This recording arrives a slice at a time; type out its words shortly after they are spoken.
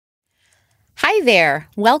Hi there.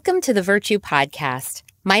 Welcome to the Virtue Podcast.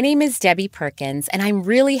 My name is Debbie Perkins, and I'm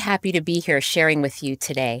really happy to be here sharing with you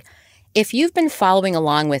today. If you've been following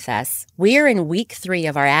along with us, we're in week 3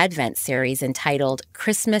 of our Advent series entitled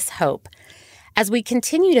Christmas Hope. As we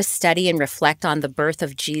continue to study and reflect on the birth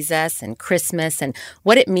of Jesus and Christmas and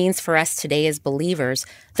what it means for us today as believers,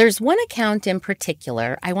 there's one account in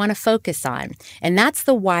particular I want to focus on, and that's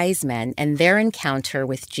the wise men and their encounter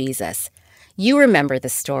with Jesus. You remember the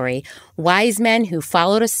story, wise men who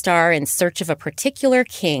followed a star in search of a particular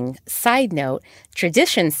king. Side note,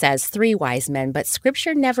 tradition says 3 wise men, but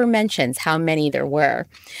scripture never mentions how many there were.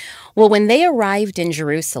 Well, when they arrived in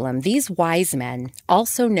Jerusalem, these wise men,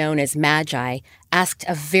 also known as Magi, asked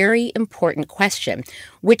a very important question,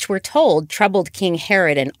 which we're told troubled King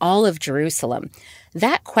Herod and all of Jerusalem.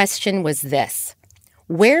 That question was this: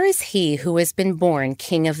 "Where is he who has been born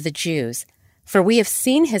King of the Jews? For we have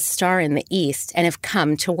seen his star in the east and have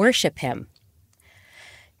come to worship him."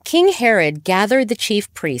 King Herod gathered the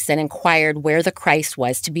chief priests and inquired where the Christ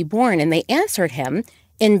was to be born, and they answered him,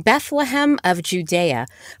 "In Bethlehem of Judea,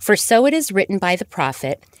 for so it is written by the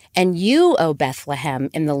prophet, 'And you, O Bethlehem,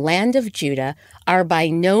 in the land of Judah, are by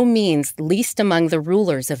no means least among the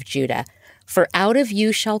rulers of Judah, for out of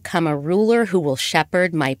you shall come a ruler who will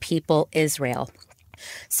shepherd my people Israel.'"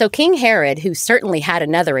 So King Herod, who certainly had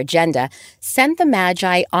another agenda, sent the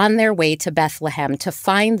Magi on their way to Bethlehem to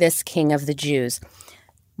find this King of the Jews.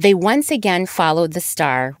 They once again followed the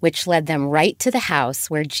star, which led them right to the house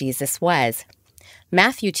where Jesus was.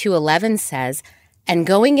 Matthew 2:11 says, "And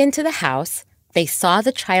going into the house, they saw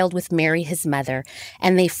the child with Mary his mother,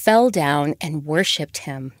 and they fell down and worshipped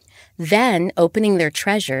him. Then, opening their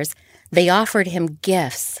treasures, they offered him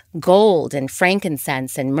gifts, gold and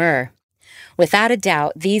frankincense and myrrh." Without a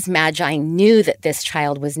doubt, these Magi knew that this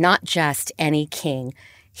child was not just any king.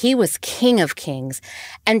 He was King of Kings.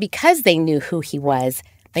 And because they knew who he was,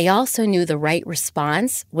 they also knew the right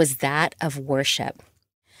response was that of worship.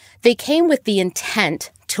 They came with the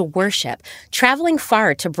intent to worship, traveling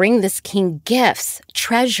far to bring this king gifts,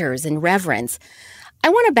 treasures, and reverence. I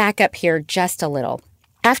want to back up here just a little.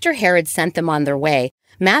 After Herod sent them on their way,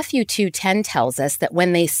 Matthew 2:10 tells us that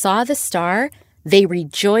when they saw the star, they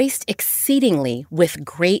rejoiced exceedingly with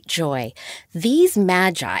great joy. These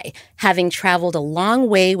Magi, having traveled a long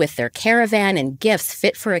way with their caravan and gifts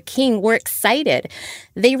fit for a king, were excited.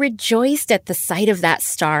 They rejoiced at the sight of that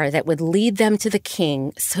star that would lead them to the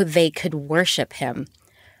king so they could worship him.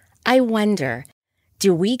 I wonder,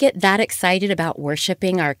 do we get that excited about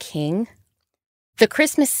worshiping our king? The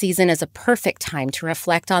Christmas season is a perfect time to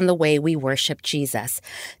reflect on the way we worship Jesus,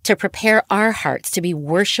 to prepare our hearts to be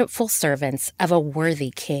worshipful servants of a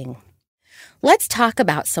worthy King. Let's talk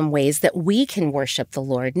about some ways that we can worship the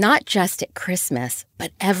Lord, not just at Christmas,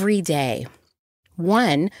 but every day.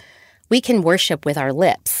 1, we can worship with our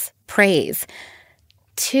lips, praise.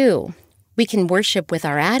 2, we can worship with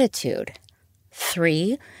our attitude.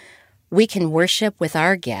 3, we can worship with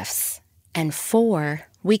our gifts. And 4,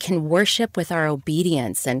 we can worship with our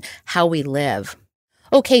obedience and how we live.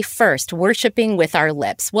 Okay, first, worshiping with our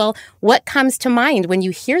lips. Well, what comes to mind when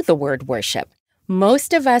you hear the word worship?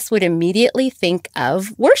 Most of us would immediately think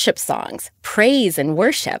of worship songs, praise and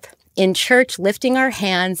worship. In church, lifting our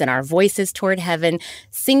hands and our voices toward heaven,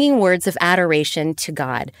 singing words of adoration to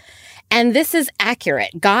God. And this is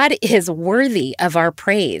accurate. God is worthy of our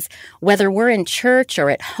praise. Whether we're in church or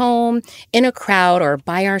at home, in a crowd, or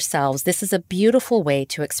by ourselves, this is a beautiful way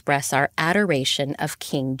to express our adoration of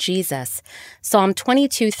King Jesus. Psalm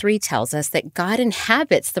 22:3 tells us that God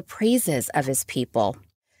inhabits the praises of his people.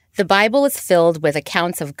 The Bible is filled with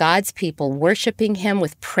accounts of God's people worshiping him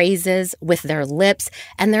with praises, with their lips,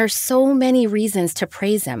 and there are so many reasons to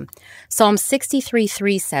praise him. Psalm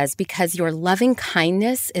 63:3 says, "Because your loving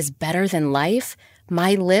kindness is better than life,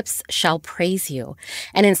 my lips shall praise you."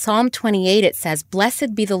 And in Psalm 28 it says,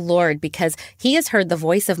 "Blessed be the Lord, because he has heard the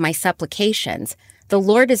voice of my supplications. The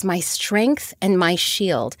Lord is my strength and my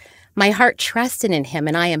shield. My heart trusted in him,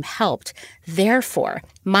 and I am helped. Therefore,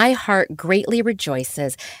 my heart greatly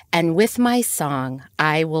rejoices, and with my song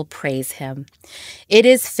I will praise him." It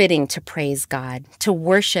is fitting to praise God, to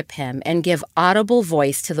worship him, and give audible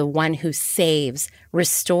voice to the one who saves,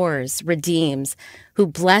 restores, redeems, who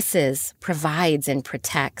blesses, provides, and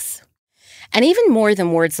protects. And even more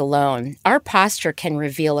than words alone, our posture can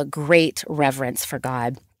reveal a great reverence for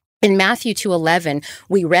God. In Matthew 2:11,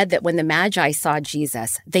 we read that when the Magi saw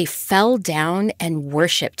Jesus, they fell down and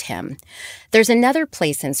worshiped him. There's another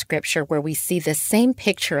place in Scripture where we see this same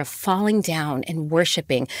picture of falling down and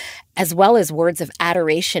worshiping, as well as words of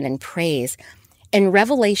adoration and praise. In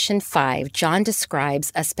Revelation 5, John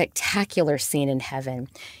describes a spectacular scene in heaven.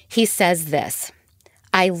 He says this,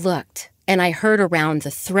 "I looked, and I heard around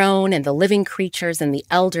the throne and the living creatures and the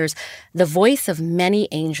elders the voice of many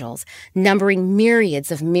angels, numbering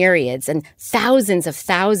myriads of myriads and thousands of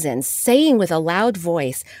thousands, saying with a loud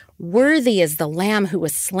voice, 'Worthy is the Lamb who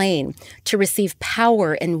was slain to receive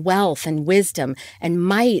power and wealth and wisdom and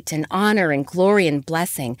might and honor and glory and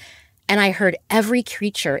blessing.' And I heard every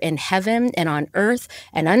creature in heaven and on earth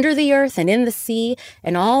and under the earth and in the sea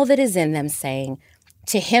and all that is in them saying,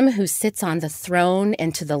 'To him who sits on the throne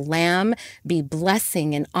and to the Lamb be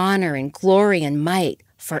blessing and honor and glory and might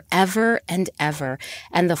forever and ever.'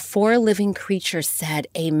 And the four living creatures said,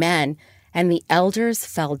 'Amen.' And the elders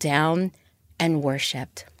fell down and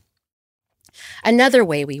worshiped." Another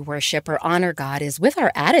way we worship or honor God is with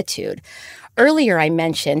our attitude. Earlier, I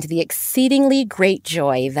mentioned the exceedingly great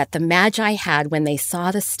joy that the Magi had when they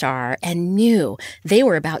saw the star and knew they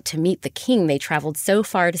were about to meet the King they traveled so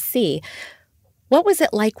far to see. What was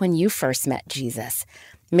it like when you first met Jesus?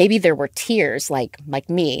 Maybe there were tears, like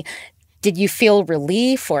me. Did you feel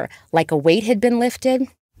relief or like a weight had been lifted?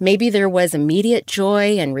 Maybe there was immediate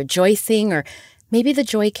joy and rejoicing, or maybe the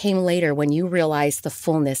joy came later when you realized the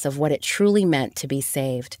fullness of what it truly meant to be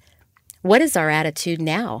saved. What is our attitude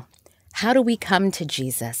now? How do we come to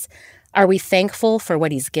Jesus? Are we thankful for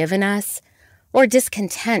what he's given us, or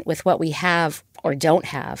discontent with what we have or don't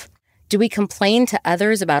have? Do we complain to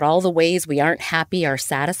others about all the ways we aren't happy or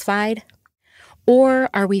satisfied? Or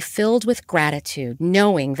are we filled with gratitude,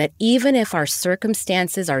 knowing that even if our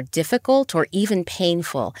circumstances are difficult or even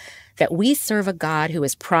painful, that we serve a God who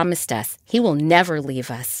has promised us he will never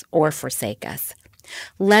leave us or forsake us?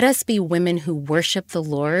 Let us be women who worship the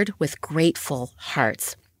Lord with grateful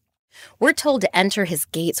hearts. We're told to enter his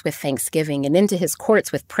gates with thanksgiving and into his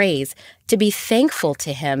courts with praise, to be thankful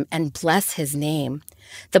to him and bless his name.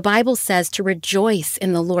 The Bible says to rejoice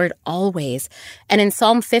in the Lord always. And in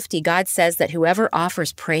Psalm 50, God says that whoever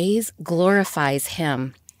offers praise glorifies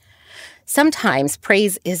him. Sometimes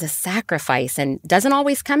praise is a sacrifice and doesn't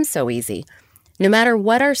always come so easy. No matter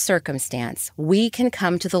what our circumstance, we can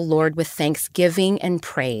come to the Lord with thanksgiving and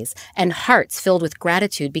praise and hearts filled with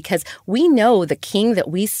gratitude because we know the King that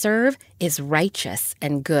we serve is righteous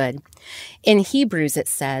and good. In Hebrews it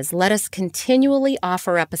says, "Let us continually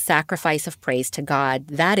offer up a sacrifice of praise to God,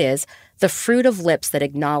 that is, the fruit of lips that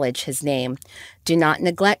acknowledge his name. Do not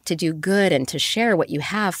neglect to do good and to share what you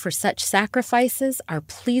have, for such sacrifices are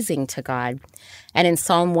pleasing to God." And in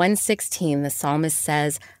Psalm 116, the psalmist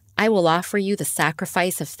says, "I will offer you the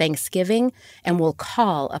sacrifice of thanksgiving and will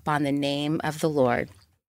call upon the name of the Lord."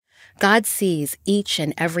 God sees each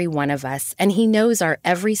and every one of us, and he knows our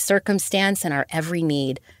every circumstance and our every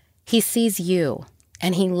need. He sees you,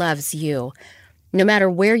 and he loves you. No matter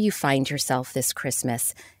where you find yourself this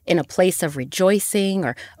Christmas, in a place of rejoicing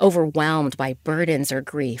or overwhelmed by burdens or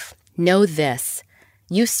grief, know this: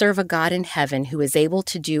 you serve a God in heaven who is able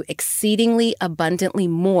to do exceedingly abundantly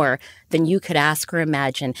more than you could ask or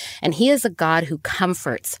imagine. And he is a God who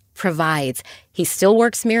comforts, provides. He still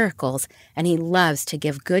works miracles, and he loves to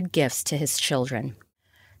give good gifts to his children.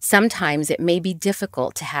 Sometimes it may be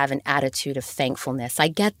difficult to have an attitude of thankfulness. I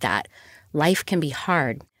get that. Life can be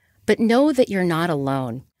hard. But know that you're not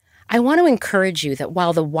alone. I want to encourage you that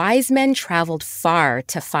while the wise men traveled far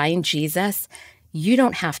to find Jesus, you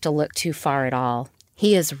don't have to look too far at all.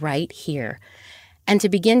 He is right here. And to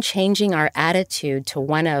begin changing our attitude to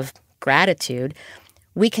one of gratitude,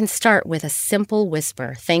 we can start with a simple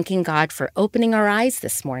whisper, thanking God for opening our eyes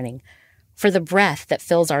this morning, for the breath that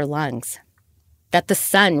fills our lungs, that the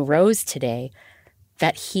sun rose today,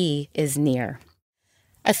 that he is near.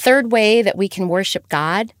 A third way that we can worship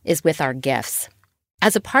God is with our gifts.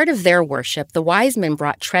 As a part of their worship, the wise men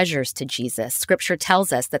brought treasures to Jesus. Scripture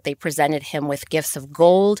tells us that they presented him with gifts of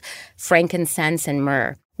gold, frankincense, and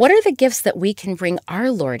myrrh. What are the gifts that we can bring our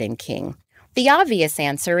Lord and King? The obvious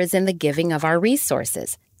answer is in the giving of our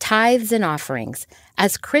resources, tithes and offerings.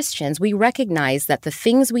 As Christians, we recognize that the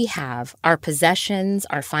things we have, our possessions,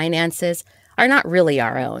 our finances, are not really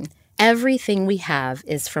our own. Everything we have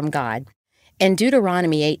is from God. In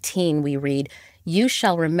Deuteronomy 18, we read, "You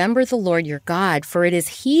shall remember the Lord your God, for it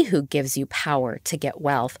is he who gives you power to get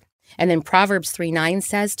wealth." And then Proverbs 3:9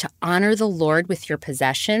 says to honor the Lord with your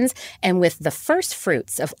possessions and with the first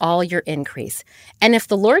fruits of all your increase. And if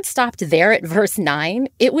the Lord stopped there at verse 9,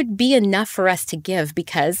 it would be enough for us to give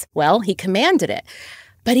because, well, he commanded it.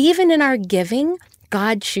 But even in our giving,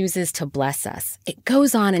 God chooses to bless us. It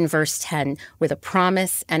goes on in verse 10 with a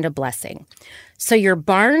promise and a blessing. "So your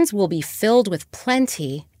barns will be filled with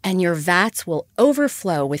plenty, and your vats will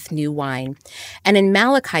overflow with new wine. And in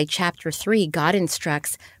Malachi chapter 3, God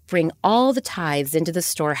instructs, bring all the tithes into the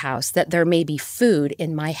storehouse, that there may be food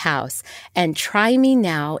in my house. And try me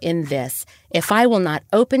now in this, if I will not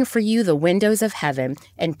open for you the windows of heaven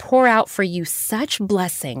and pour out for you such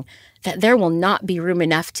blessing that there will not be room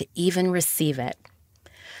enough to even receive it.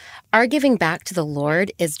 Our giving back to the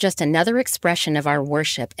Lord is just another expression of our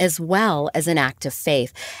worship as well as an act of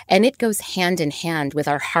faith, and it goes hand in hand with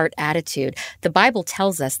our heart attitude. The Bible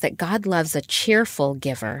tells us that God loves a cheerful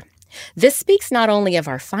giver. This speaks not only of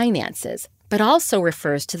our finances, but also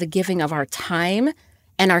refers to the giving of our time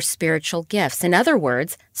and our spiritual gifts. In other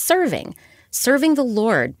words, serving the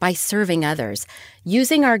Lord by serving others,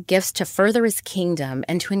 using our gifts to further His kingdom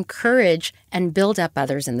and to encourage and build up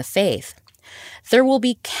others in the faith. There will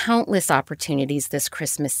be countless opportunities this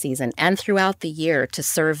Christmas season and throughout the year to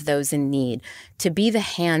serve those in need, to be the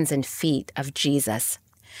hands and feet of Jesus.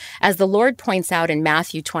 As the Lord points out in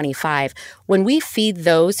Matthew 25, when we feed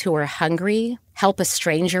those who are hungry, help a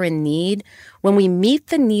stranger in need, when we meet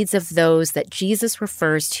the needs of those that Jesus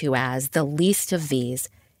refers to as the least of these,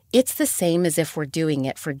 it's the same as if we're doing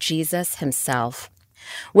it for Jesus Himself.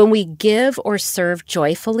 When we give or serve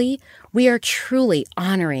joyfully, we are truly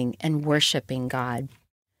honoring and worshiping God.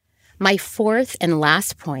 My fourth and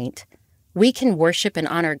last point, we can worship and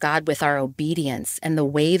honor God with our obedience and the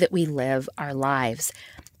way that we live our lives.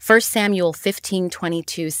 1 Samuel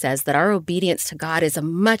 15:22 says that our obedience to God is a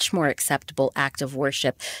much more acceptable act of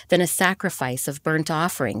worship than a sacrifice of burnt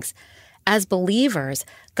offerings. As believers,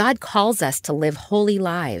 God calls us to live holy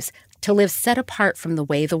lives, to live set apart from the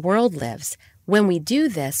way the world lives. When we do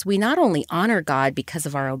this, we not only honor God because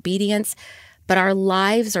of our obedience, but our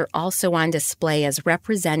lives are also on display as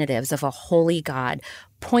representatives of a holy God,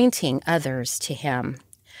 pointing others to Him.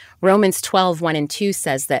 Romans 12:1-2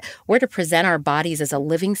 says that we're to present our bodies as a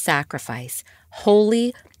living sacrifice,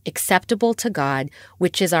 holy, acceptable to God,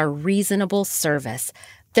 which is our reasonable service,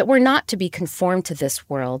 that we're not to be conformed to this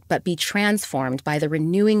world, but be transformed by the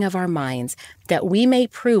renewing of our minds, that we may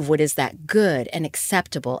prove what is that good and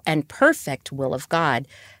acceptable and perfect will of God,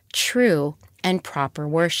 true and proper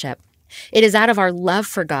worship. It is out of our love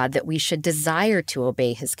for God that we should desire to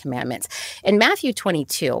obey His commandments. In Matthew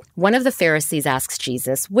 22, one of the Pharisees asks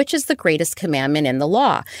Jesus, which is the greatest commandment in the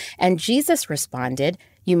law? And Jesus responded,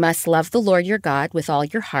 you must love the Lord your God with all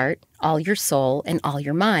your heart, all your soul, and all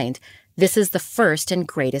your mind. This is the first and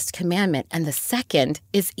greatest commandment, and the second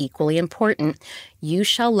is equally important. You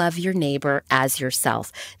shall love your neighbor as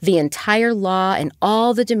yourself. The entire law and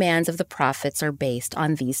all the demands of the prophets are based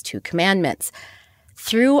on these two commandments.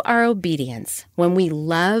 Through our obedience, when we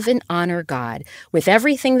love and honor God with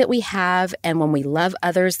everything that we have, and when we love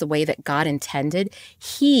others the way that God intended,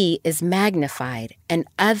 He is magnified and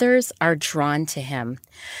others are drawn to Him.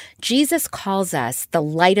 Jesus calls us the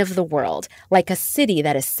light of the world, like a city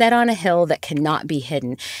that is set on a hill that cannot be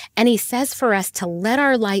hidden. And He says for us to let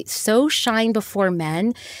our light so shine before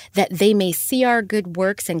men that they may see our good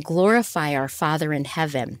works and glorify our Father in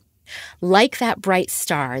heaven. Like that bright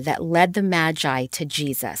star that led the Magi to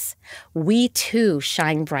Jesus, we too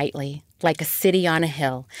shine brightly like a city on a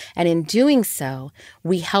hill, and in doing so,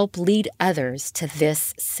 we help lead others to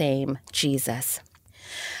this same Jesus.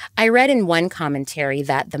 I read in one commentary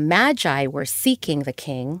that the Magi were seeking the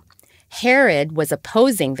king, Herod was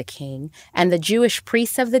opposing the king, and the Jewish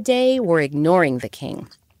priests of the day were ignoring the king.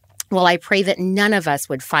 Well, I pray that none of us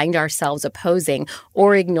would find ourselves opposing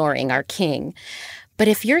or ignoring our king. But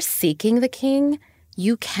if you're seeking the king,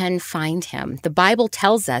 you can find him. The Bible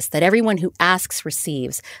tells us that everyone who asks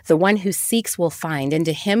receives, the one who seeks will find, and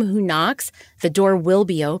to him who knocks, the door will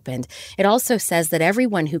be opened. It also says that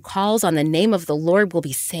everyone who calls on the name of the Lord will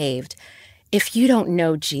be saved. If you don't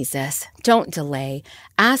know Jesus, don't delay.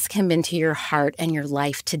 Ask Him into your heart and your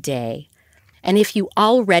life today. And if you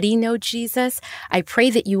already know Jesus, I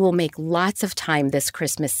pray that you will make lots of time this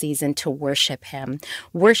Christmas season to worship Him.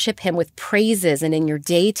 Worship Him with praises and in your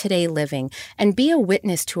day-to-day living, and be a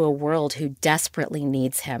witness to a world who desperately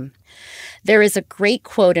needs Him. There is a great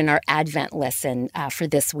quote in our Advent lesson for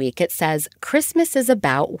this week. It says, Christmas is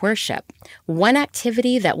about worship. One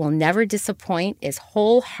activity that will never disappoint is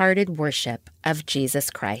wholehearted worship of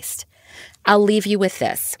Jesus Christ. I'll leave you with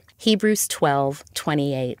this, Hebrews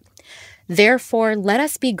 12:28. Therefore, let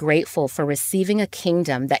us be grateful for receiving a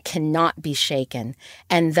kingdom that cannot be shaken,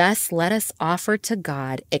 and thus let us offer to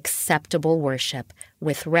God acceptable worship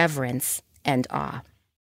with reverence and awe.